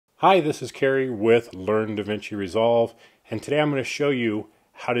Hi, this is Kerry with Learn Davinci Resolve, and today I'm going to show you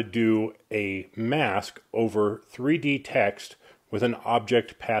how to do a mask over 3D text with an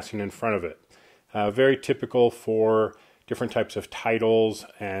object passing in front of it. Very typical for different types of titles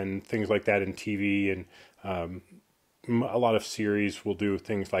and things like that in TV, and a lot of series will do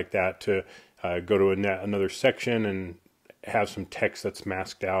things like that to go to another section and have some text that's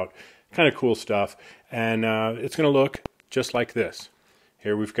masked out. Kind of cool stuff, and it's going to look just like this.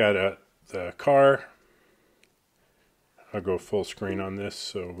 Here we've got the car. I'll go full screen on this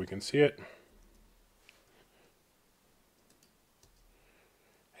so we can see it.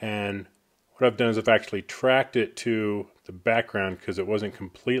 And what I've done is I've actually tracked it to the background because it wasn't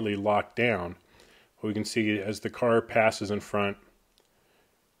completely locked down. We can see as the car passes in front,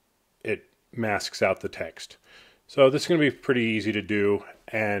 it masks out the text. So this is going to be pretty easy to do,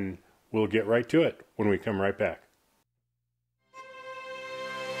 and we'll get right to it when we come right back.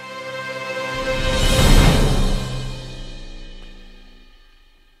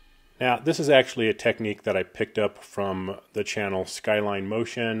 Now, this is actually a technique that I picked up from the channel Skyline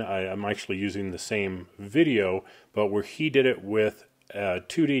Motion. I'm actually using the same video, but where he did it with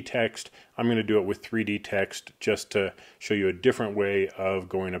 2D text, I'm going to do it with 3D text just to show you a different way of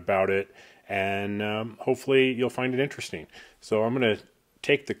going about it, and hopefully you'll find it interesting. So I'm going to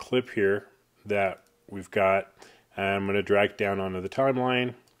take the clip here that we've got, and I'm going to drag it down onto the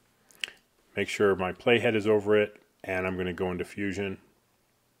timeline, make sure my playhead is over it, and I'm going to go into Fusion.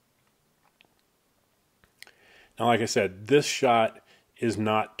 Now, like I said, this shot is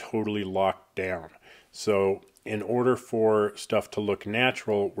not totally locked down. So in order for stuff to look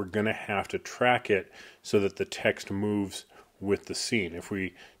natural, we're going to have to track it so that the text moves with the scene. If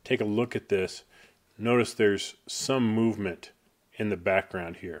we take a look at this, notice there's some movement in the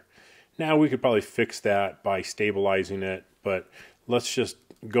background here. Now we could probably fix that by stabilizing it, but let's just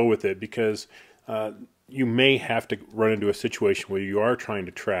go with it because you may have to run into a situation where you are trying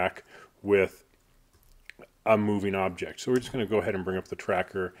to track with a moving object. So we're just going to go ahead and bring up the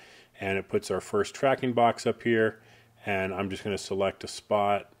tracker, and it puts our first tracking box up here, and I'm just going to select a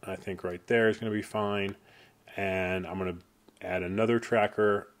spot. I think right there is going to be fine, and I'm going to add another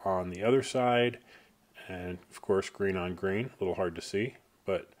tracker on the other side, and of course green on green, a little hard to see,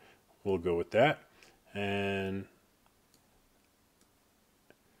 but we'll go with that. And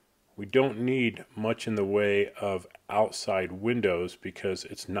we don't need much in the way of outside windows because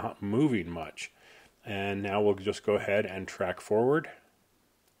it's not moving much. And now we'll just go ahead and track forward.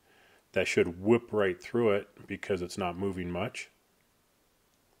 That should whip right through it because it's not moving much.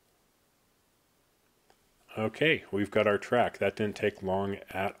 Okay, we've got our track. That didn't take long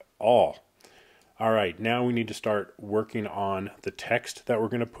at all. All right, now we need to start working on the text that we're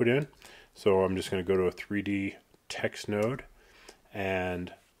going to put in. So I'm just going to go to a 3D text node,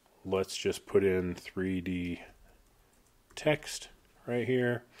 and let's just put in 3D text right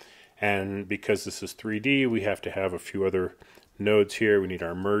here. And because this is 3D, we have to have a few other nodes here. We need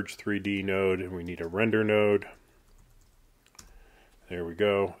our merge 3D node, and we need a render node. There we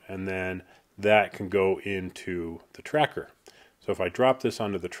go. And then that can go into the tracker. So if I drop this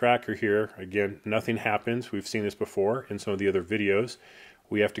onto the tracker here, again, nothing happens. We've seen this before in some of the other videos.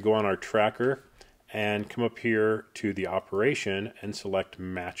 We have to go on our tracker and come up here to the operation and select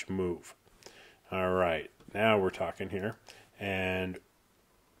match move. All right, now we're talking here. And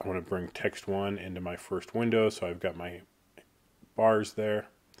I want to bring text 1 into my first window, so I've got my bars there.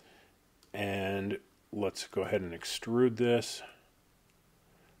 And let's go ahead and extrude this.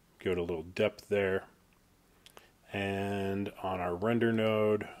 Give it a little depth there. And on our render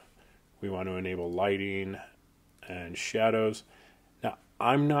node, we want to enable lighting and shadows. Now,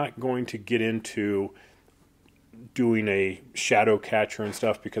 I'm not going to get into doing a shadow catcher and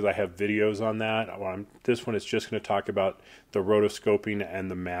stuff because I have videos on that. This one is just going to talk about the rotoscoping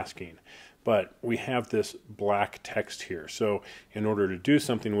and the masking. But we have this black text here. So in order to do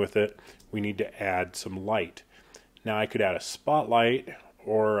something with it, we need to add some light. Now I could add a spotlight,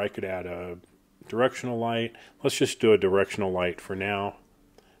 or I could add a directional light. Let's just do a directional light for now.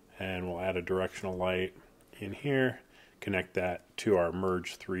 And we'll add a directional light in here, connect that to our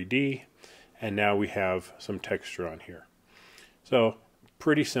merge 3D. And now we have some texture on here. So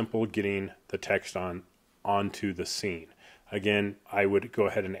pretty simple getting the text onto the scene. Again, I would go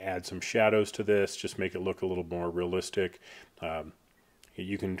ahead and add some shadows to this, just make it look a little more realistic.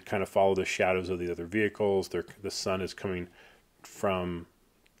 You can kind of follow the shadows of the other vehicles. The sun is coming from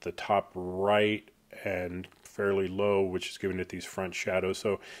the top right and fairly low, which is giving it these front shadows.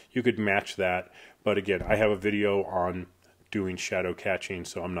 So you could match that. But again, I have a video on doing shadow catching,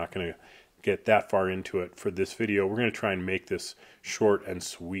 so I'm not going to get that far into it for this video. We're going to try and make this short and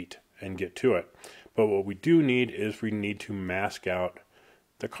sweet and get to it. But what we do need is we need to mask out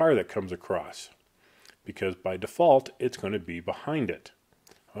the car that comes across, because by default it's going to be behind it.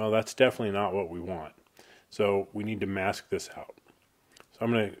 Well, that's definitely not what we want. So we need to mask this out. So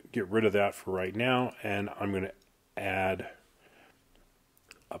I'm going to get rid of that for right now, and I'm going to add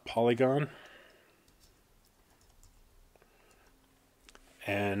a polygon.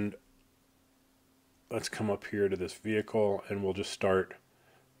 And let's come up here to this vehicle, and we'll just start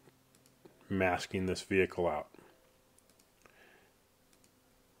masking this vehicle out.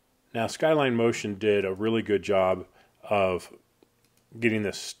 Now, Skyline Motion did a really good job of getting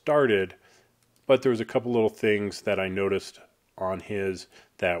this started, but there was a couple little things that I noticed on his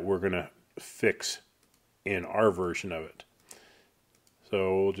that we're going to fix in our version of it.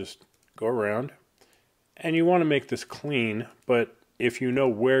 So we'll just go around, and you want to make this clean, but if you know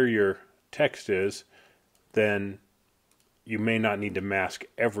where your text is, then you may not need to mask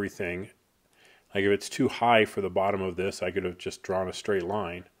everything. Like if it's too high for the bottom of this, I could have just drawn a straight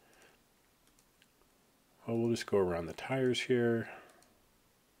line. Well, we'll just go around the tires here.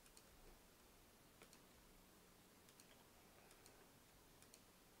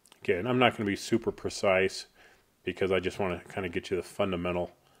 Again, I'm not going to be super precise because I just want to kind of get you the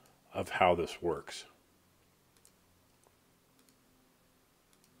fundamental of how this works.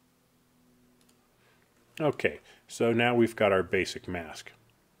 Okay, so now we've got our basic mask.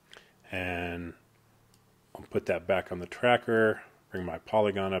 And I'll put that back on the tracker, bring my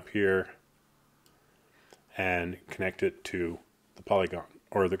polygon up here, and connect it to the polygon,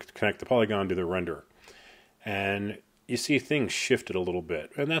 or connect the polygon to the renderer. And you see things shifted a little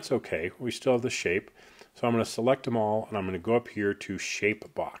bit, and that's okay. We still have the shape. So I'm going to select them all, and I'm going to go up here to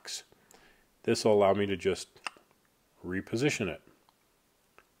Shape Box. This will allow me to just reposition it.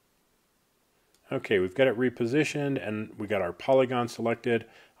 Okay, we've got it repositioned, and we got our polygon selected.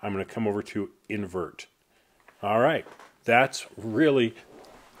 I'm going to come over to Invert. All right, that's really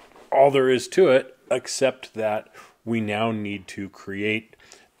all there is to it, except that we now need to create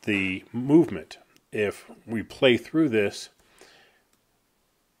the movement. If we play through this,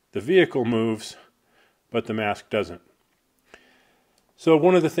 the vehicle moves, but the mask doesn't. So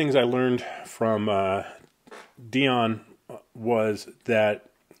one of the things I learned from Dion was that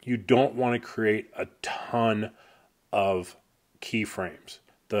you don't want to create a ton of keyframes.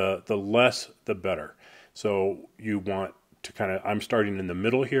 The less, the better. So you want to kind of, I'm starting in the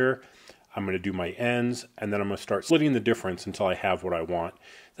middle here. I'm going to do my ends, and then I'm going to start splitting the difference until I have what I want.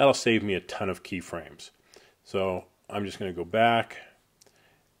 That'll save me a ton of keyframes. So I'm just going to go back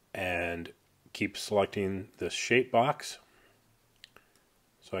and keep selecting this shape box.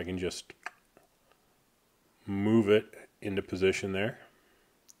 So I can just move it into position there.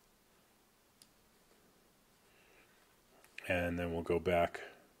 And then we'll go back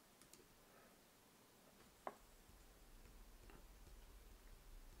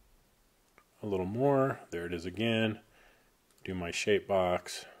a little more. There it is again. Do my shape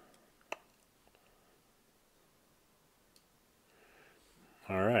box.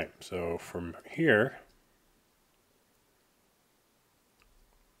 All right, so from here,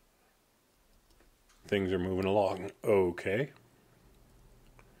 things are moving along okay.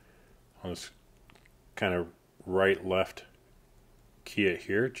 I'll just kind of right, left key it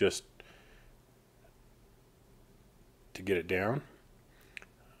here just to get it down.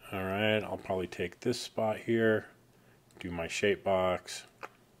 All right, I'll probably take this spot here, do my shape box,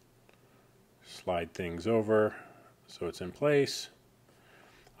 slide things over so it's in place.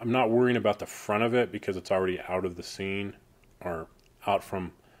 I'm not worrying about the front of it because it's already out of the scene or out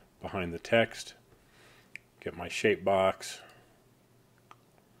from behind the text. Get my shape box.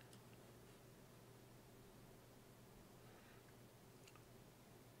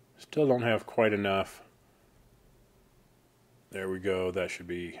 Still don't have quite enough. There we go. That should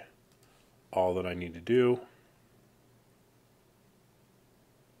be all that I need to do.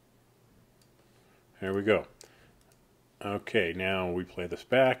 There we go. Okay, now we play this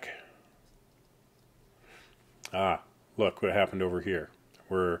back. Ah, look what happened over here.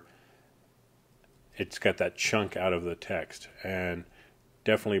 It's got that chunk out of the text, and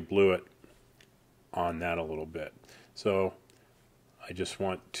definitely blew it on that a little bit. So I just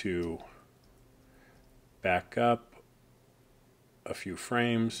want to back up a few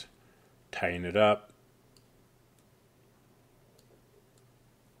frames, tighten it up.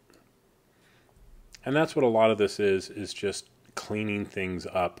 And that's what a lot of this is just cleaning things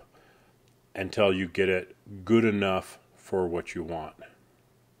up until you get it good enough for what you want.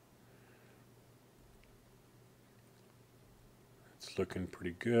 It's looking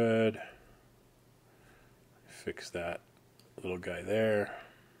pretty good. fix that little guy there.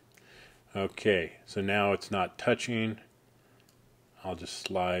 Okay, so now it's not touching. I'll just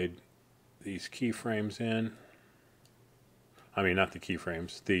slide these keyframes in. I mean, not the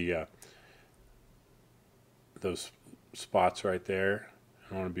keyframes, the those spots right there.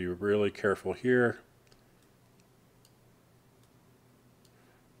 I want to be really careful here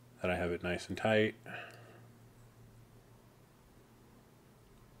that I have it nice and tight.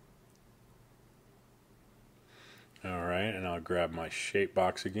 All right, and I'll grab my shape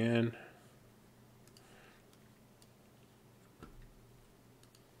box again.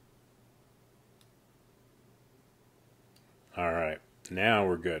 All right, now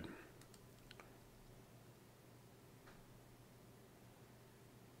we're good.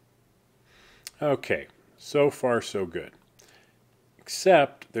 Okay, so far so good.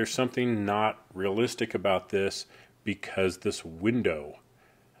 Except there's something not realistic about this, because this window,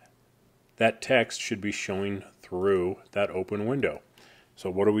 that text should be showing through that open window.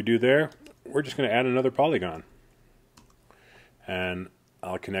 So what do we do there? We're just going to add another polygon. And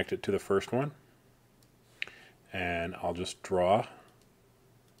I'll connect it to the first one. And I'll just draw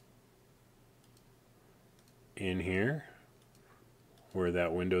in here where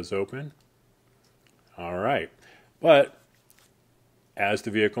that window's open. All right, but as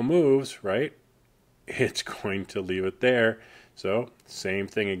the vehicle moves, right, it's going to leave it there. So same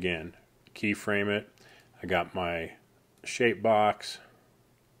thing again, keyframe it. I got my shape box.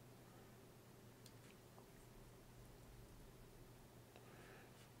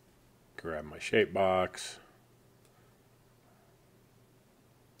 Grab my shape box.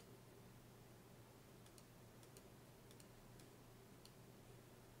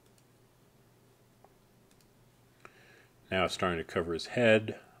 Now it's starting to cover his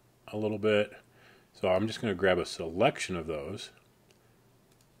head a little bit. So I'm just going to grab a selection of those.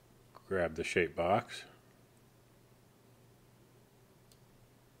 Grab the shape box.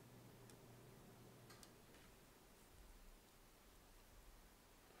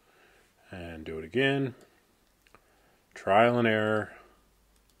 And do it again. Trial and error.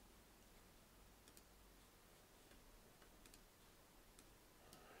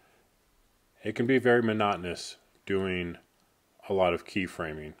 It can be very monotonous doing a lot of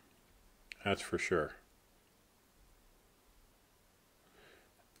keyframing, that's for sure.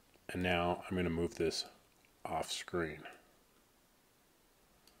 And now I'm going to move this off screen.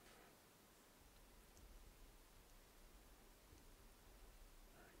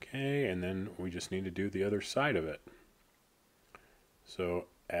 Okay, and then we just need to do the other side of it. So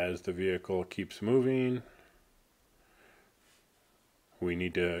as the vehicle keeps moving, we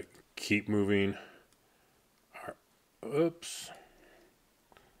need to keep moving. Oops.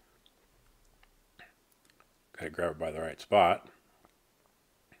 Gotta grab it by the right spot.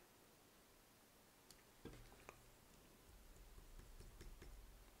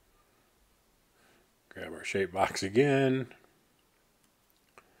 Grab our shape box again.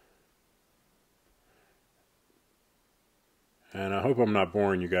 And I hope I'm not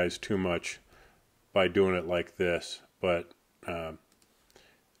boring you guys too much by doing it like this, but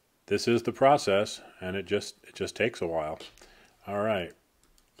this is the process, and it just takes a while. All right.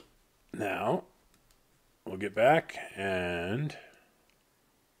 Now, we'll get back, and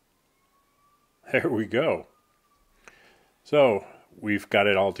there we go. So, we've got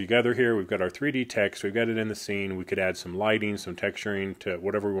it all together here. We've got our 3D text. We've got it in the scene. We could add some lighting, some texturing to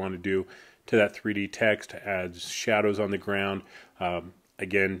whatever we want to do to that 3D text, add shadows on the ground.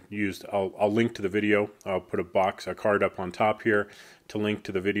 Again, I'll link to the video. I'll put a card up on top here to link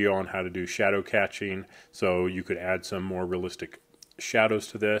to the video on how to do shadow catching, so you could add some more realistic shadows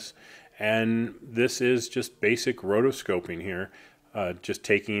to this. And this is just basic rotoscoping here, just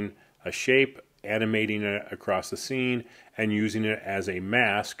taking a shape, animating it across the scene, and using it as a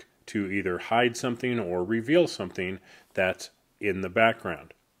mask to either hide something or reveal something that's in the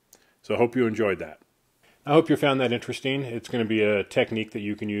background. So I hope you enjoyed that. I hope you found that interesting. It's going to be a technique that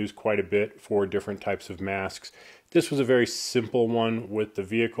you can use quite a bit for different types of masks. This was a very simple one with the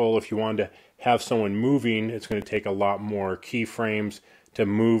vehicle. If you wanted to have someone moving, it's going to take a lot more keyframes to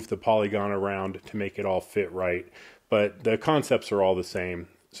move the polygon around to make it all fit right. But the concepts are all the same.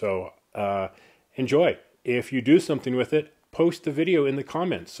 So enjoy. If you do something with it, post the video in the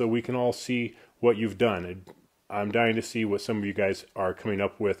comments so we can all see what you've done. I'm dying to see what some of you guys are coming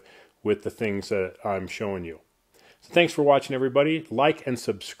up with the things that I'm showing you. So thanks for watching, everybody. Like and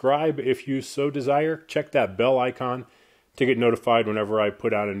subscribe if you so desire. Check that bell icon to get notified whenever I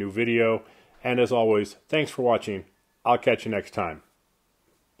put out a new video. And as always, thanks for watching. I'll catch you next time.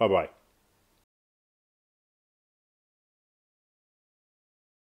 Bye-bye.